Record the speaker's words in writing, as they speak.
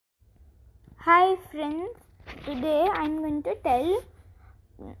Hi friends, today I'm going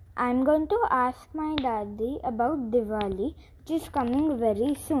to ask my daddy about Diwali, which is coming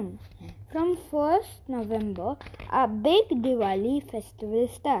very soon. From 1st November, a big Diwali festival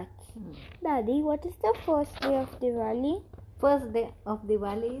starts. Daddy, what is the first day of Diwali? First day of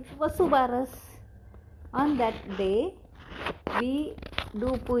Diwali is Vasubaras. On that day, we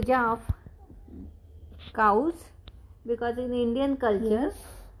do puja of cows because in Indian culture,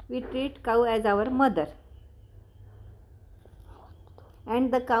 we treat cow as our mother.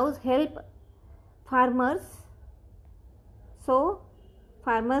 And the cows help farmers. So,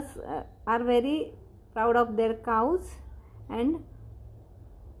 farmers are very proud of their cows, and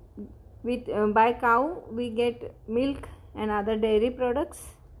by cow we get milk and other dairy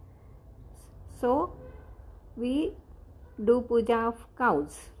products. So, we do puja of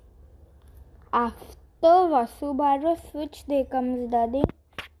cows. After Vasubaras, which day comes, Daddy?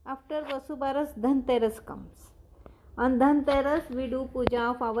 After Vasubaras, Dhanteras comes. On Dhanteras, we do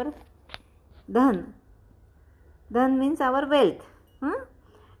puja of our Dhan. Dhan means our wealth.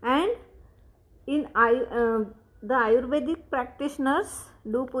 And in the Ayurvedic practitioners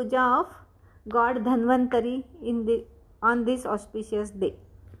do puja of God Dhanvantari on this auspicious day.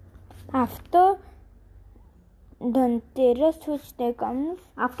 After Dhanteras, which day comes?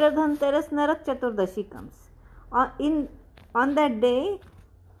 After Dhanteras, Narak Chaturdashi comes. On that day,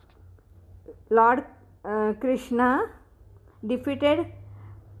 Lord Krishna defeated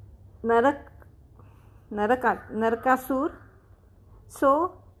Narakasur,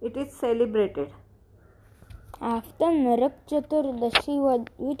 so it is celebrated. After Narak Chaturdashi,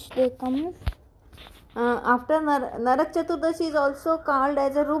 which day comes? After Narak Chaturdashi is also called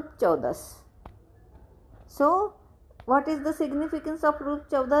as a Rup Chaudas. So, what is the significance of Rup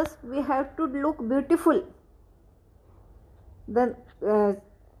Chaudas? We have to look beautiful.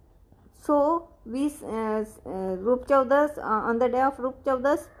 So, we Rup Chaudas, on the day of Rup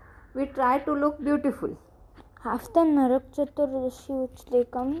Chaudas, we try to look beautiful. After Narak Chaturdashi, which day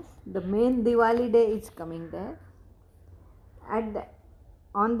comes? The main Diwali day is coming there.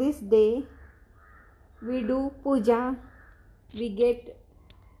 On this day, we do puja. We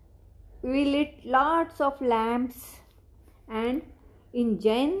lit lots of lamps, and in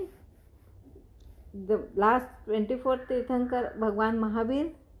Jain, the last 24th Tirthankar Bhagwan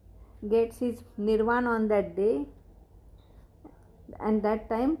Mahavir gets his nirvana on that day, and that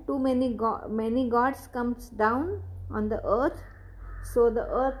time many gods comes down on the earth, so the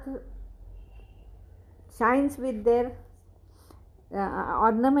earth shines with their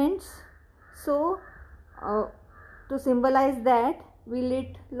ornaments. So to symbolize that, we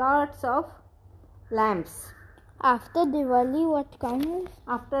lit lots of lamps. After Diwali, what comes?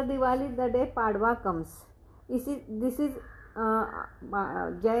 After Diwali, the day Padwa comes. This is our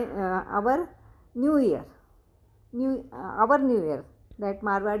New Year. Our New Year. That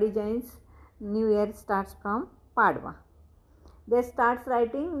Marwadi Jains New Year starts from Padwa. They start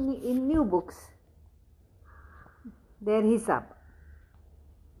writing in new books their hisab.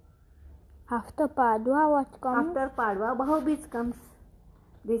 After Padwa, what comes? After Padwa, Bhau-Bij comes.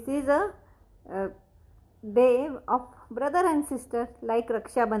 This is a day of brother and sister, like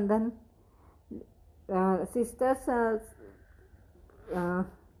Raksha Bandhan. Sisters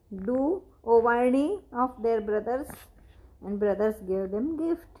do Ovarni of their brothers, and brothers give them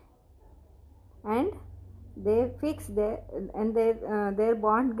gift, and they fix their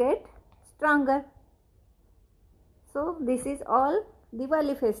bond get stronger. So this is all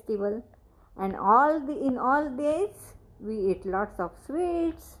Diwali festival, and in all days we eat lots of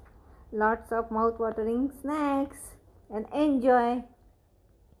sweets, lots of mouth-watering snacks, and enjoy.